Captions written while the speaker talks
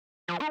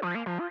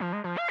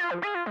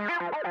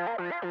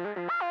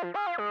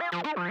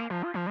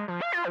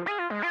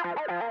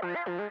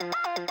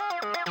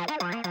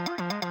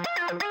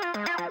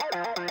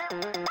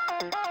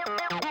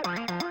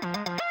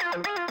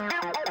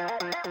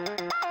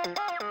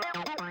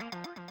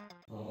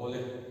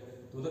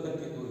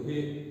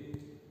he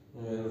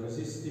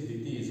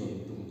resistivity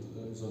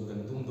zon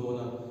kan tum do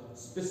na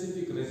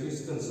specific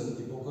resistance an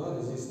tipoka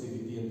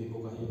resistivity an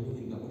tipoka hi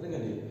min na reng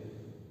ani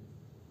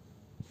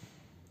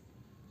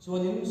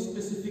chuanin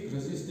specific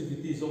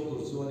resistivity zon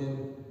tur chuanin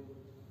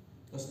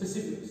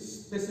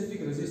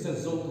specific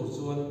resistance zon tur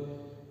chuan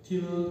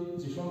thil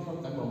chi hrang hrang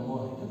kan mammo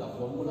ta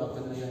formula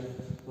kan nia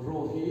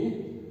rawih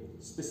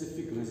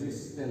specific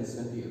resistance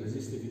kan ti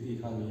resistivity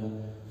khan nia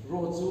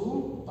rho chu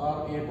ra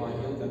by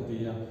l kan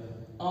ti ya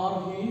r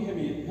hi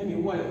hemi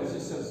wire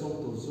resistance zon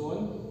tur chuan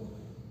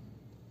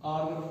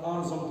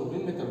r zon tur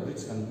in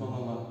Meterbridge kan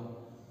hmanga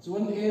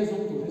chuan a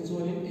zon tur hi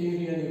chuan in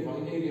area ni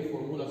wangin area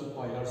formula chu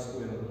pi r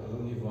square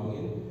ni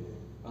wangin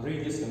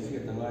radius kan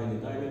thia tangai ni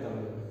diameter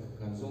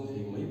kan zong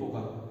thei mai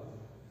boka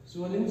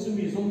chuan in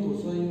chumi zong tur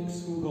chuan in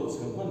screw gauge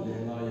kan hman le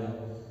nga ya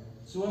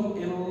chuan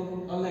l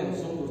alen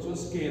zong tur chuan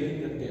scale in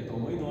kan te to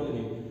mai don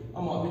ani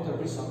ama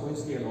Meterbridge sa point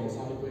scale on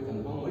sa hi kan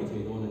hmang mai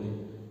thei don ani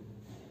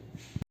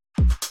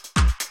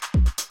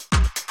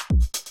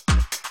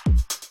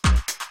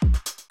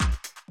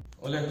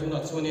ole tuna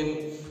chuanin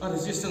a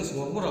resistance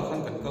mura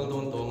khan kan kal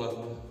don tonga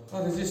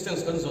a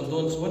resistance kan zon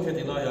don chuan he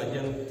dila ya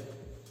hian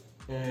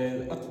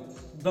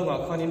danga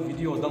khanin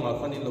video danga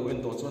khanin lo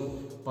en to chuan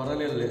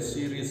parallel le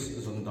series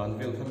zon dan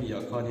vel khami ya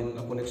khanin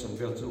a connection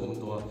vel chu om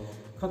to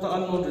khata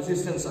unknown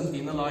resistance an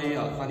tin la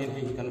ya khanin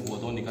he kan bo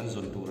don ni kan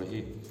zon tu ra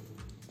hi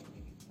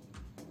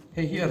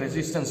he hi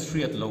resistance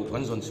hriat lo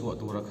kan zon chu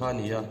tu ra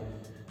khani ya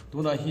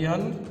tuna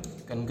hian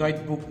kan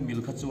guidebook mil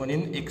kha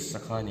chuanin x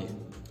sakhani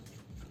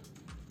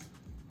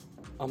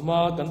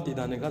amma kan ti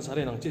dane kan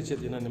sare nang che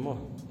din ani mo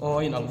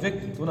in ang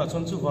vek tuna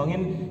chon chu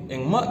wangin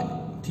engma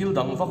thil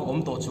dang vak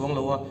om to chuang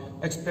lowa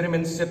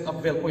experiment set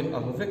up vel point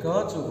ang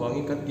veka chu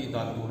wangin kan ti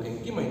dan tur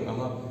eng ki mai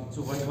anga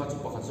chu vai kha chu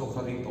pakhat zo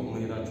khari to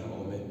ngai ra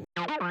tho me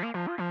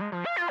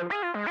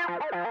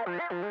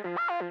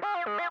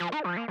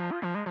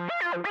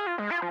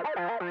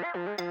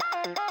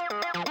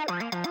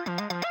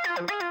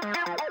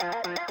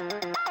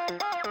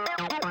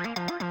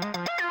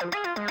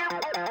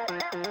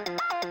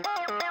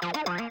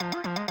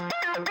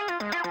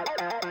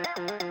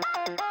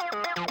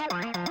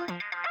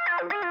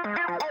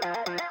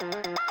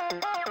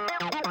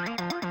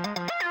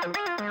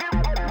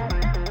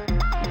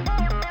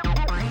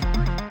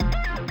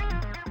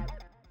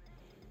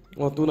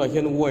tuna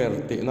hian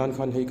wire te nan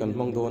khan hei kan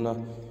hmang dona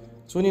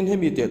chuanin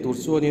hemi te tur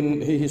chuanin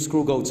hei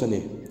screw gauge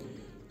ani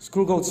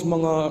screw gauge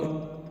manga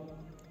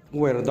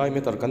wire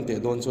diameter kan te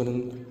don chuanin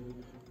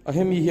a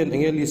hemi hian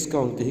engel list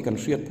count te hi kan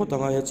hriat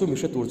photanga he chumi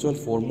hre tur chuan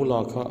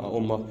formula kha a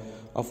oma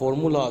a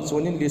formula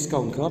chuanin list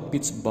count kha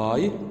pitch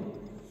by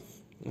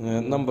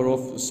number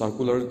of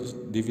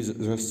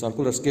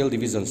circular scale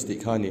divisions ti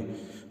khani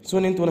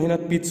chuanin tuna hina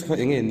pitch kha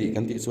enge ni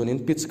kan ti chuanin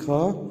pitch kha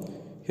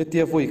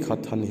hetia voi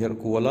khat han her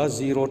kuala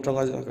 0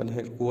 tanga kan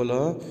her kuala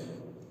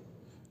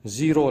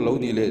 0 lo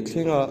ni le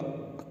thlenga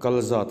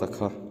kalza ta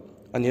kha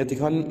ania ti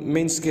khan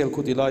main scale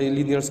khuti lai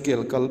linear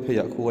scale kal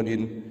pheya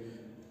khuanin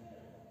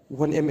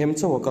 1 mm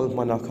chawa kal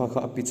mana kha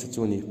kha pitch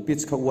chuni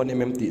pitch kha 1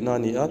 mm ti na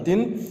ni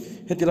atin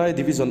heti lai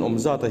division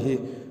omza ta hi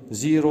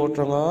 0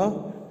 tanga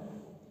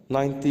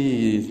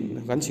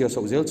 90 kan chia so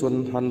zel chun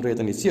 100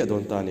 ani chia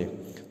don ta ni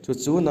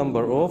chu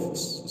number of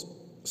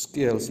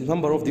scales,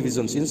 number of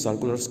divisions in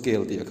circular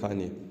scale ti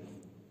akhani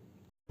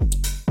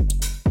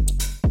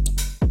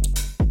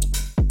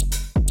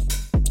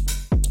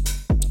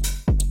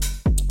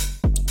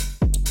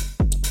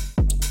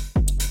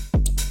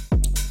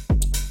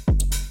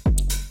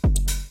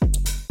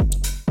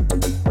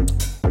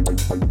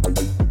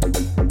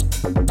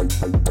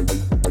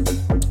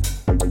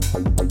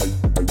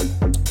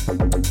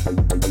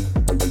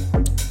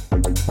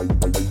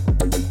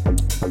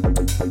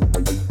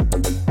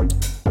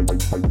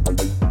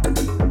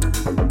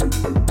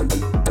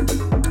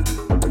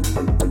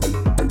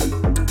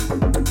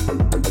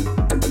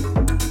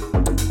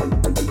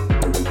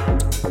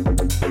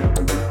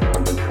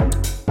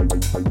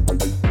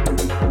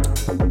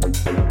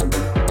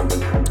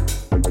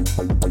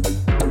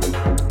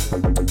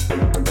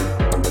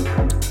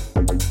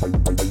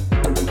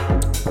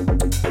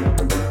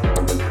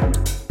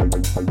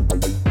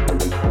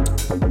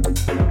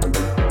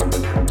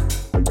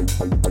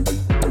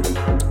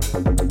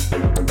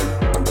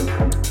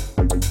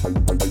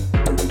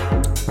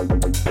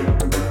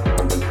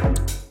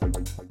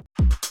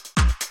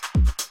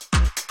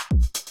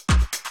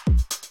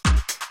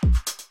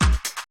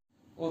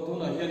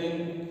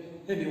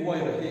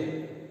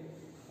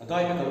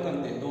diameter kan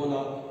te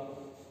dona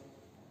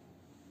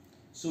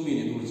sumi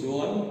ni tur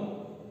chuan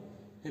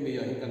hemi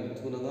ya kan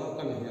thunanga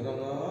kan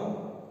heranga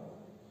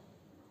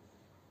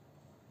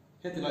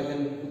hetila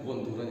hian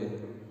bon turani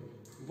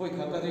voi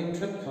khatari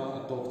thread kha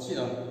atok chi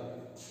a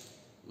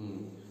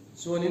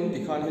chuanin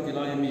dikhan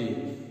hetila mi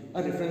a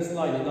reference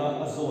line na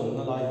a zone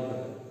na line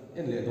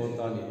en le don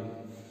ta ni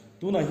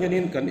tuna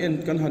hianin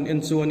kan han en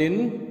chuanin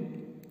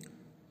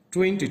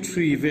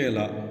 23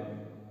 vela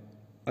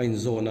ain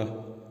zona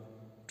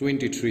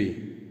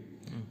 23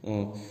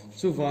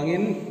 chu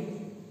wangin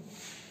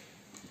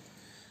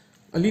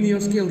a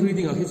linear scale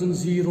reading a hi chun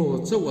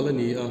 0 chawal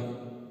ani a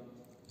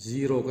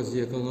 0 ka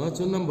zia ka nga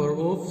chun number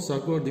of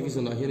circular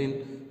division a hianin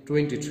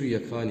 23 a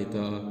kha ni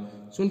ta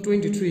chun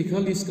 23 kha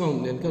least count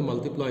nen ka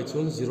multiply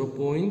chun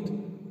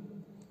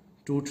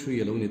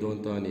 0.23 alo ni don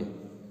ta ni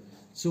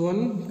chuan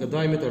ka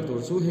diameter tur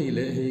chu hei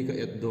le hei ka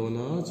et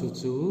dona chu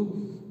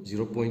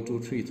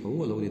 0.23 tho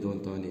alo ni don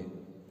ta ni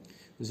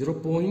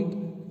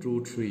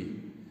 0.23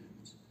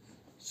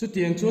 su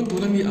tiang chuan tu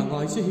lami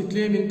angai se hi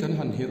tlemin kan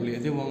han her le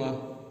dewanga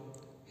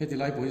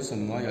hetilai position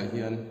ngai a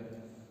hian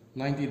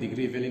 90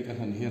 degree velin kan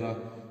han hera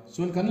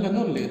chuan kan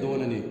lanon le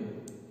don ani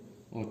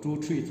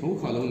 23 tho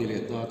kha lo ni le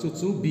ta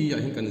chu b a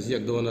hin kan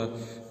ziak dona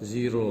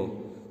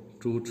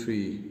 0.23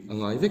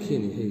 angai vek hi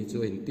ni hei chu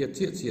in tiat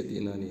chiat ti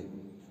na ni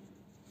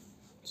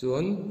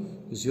chuan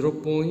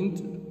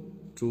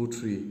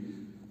 0.23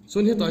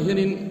 chuan heta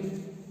hianin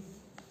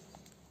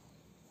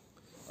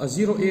a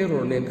zero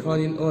error nen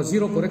khanin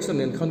zero correction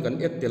nen khan kan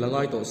et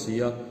telangai to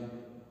sia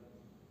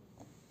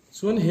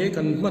chuan he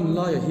kan man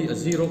lai hi a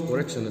zero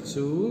correction a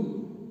chu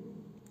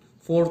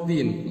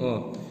 14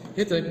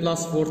 heta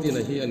plus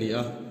 14 a hi ani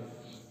a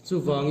chu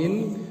wangin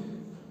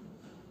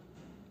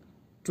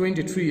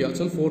 23 a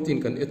chuan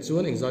 14 kan et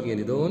chuan exact nge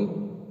ni don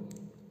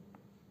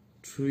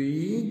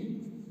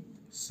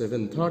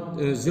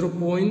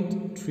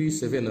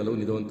 0.37 alo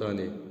ni don ta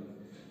ne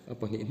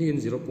apa ni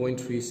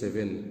 0.37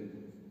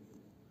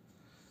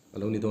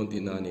 alo ni don ti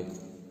na ni